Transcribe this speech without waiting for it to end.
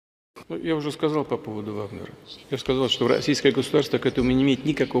Ну, я уже сказал по поводу Вагнера. Я сказал, что российское государство к этому не имеет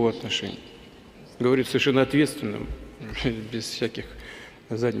никакого отношения. Говорит совершенно ответственным, без всяких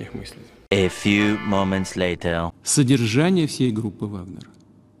задних мыслей. A few moments later. Содержание всей группы Вагнера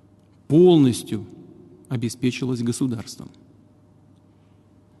полностью обеспечилось государством.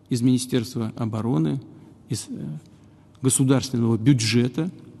 Из Министерства обороны, из государственного бюджета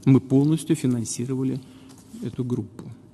мы полностью финансировали эту группу.